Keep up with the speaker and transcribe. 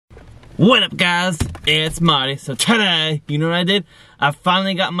What up, guys? It's Marty. So today, you know what I did? I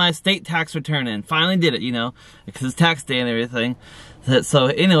finally got my state tax return in. Finally did it, you know, because it's tax day and everything. So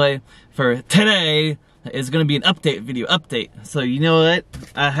anyway, for today is going to be an update video. So you know what?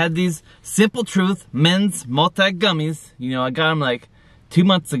 I had these Simple Truth men's multi gummies. You know, I got them like 2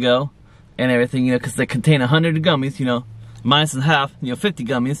 months ago and everything, you know, because they contain 100 gummies, you know. Minus in half, you know, 50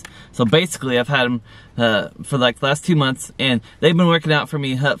 gummies. So basically, I've had them for like the last 2 months, and they've been working out for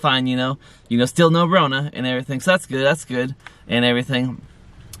me fine, you know. Still no Rona and everything, so that's good, and everything.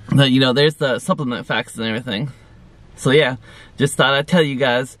 But, you know, there's the supplement facts and everything. So yeah, just thought I'd tell you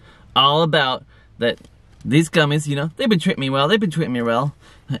guys all about that. These gummies, you know, they've been treating me well.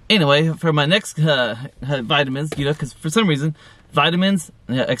 Anyway, for my next vitamins, you know, because for some reason, vitamins,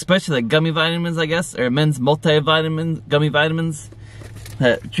 especially like gummy vitamins, I guess, or men's multivitamin gummy vitamins,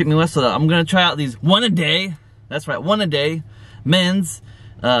 treat me well. So I'm gonna try out these one a day. That's right, one a day, men's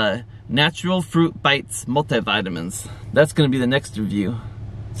natural fruit bites multivitamins. That's gonna be the next review.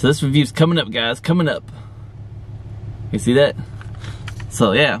 So this review's coming up, guys, coming up. You see that?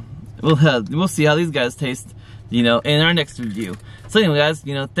 So yeah, we'll see how these guys taste, you know, in our next review. So anyway, guys,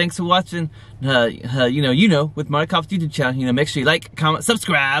 you know, thanks for watching. You know, with Marty Kauffman's YouTube channel, you know, make sure you like, comment,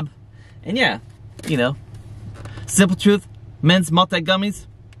 subscribe, and yeah, you know, Simple Truth men's multi gummies.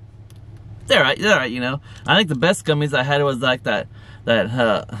 They're alright, you know. I think the best gummies I had was like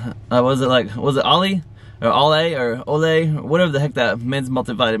was it Ollie or Ole or Ole or whatever the heck that men's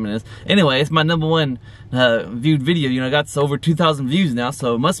multivitamin is. Anyway, it's my #1 viewed video. You know, I got over 2,000 views now,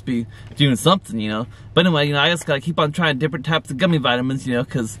 so it must be doing something, you know. But anyway, you know, I just gotta keep on trying different types of gummy vitamins, you know,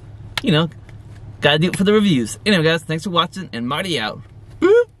 cause, you know, gotta do it for the reviews. Anyway, guys, thanks for watching, and Marty out.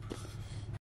 Boop.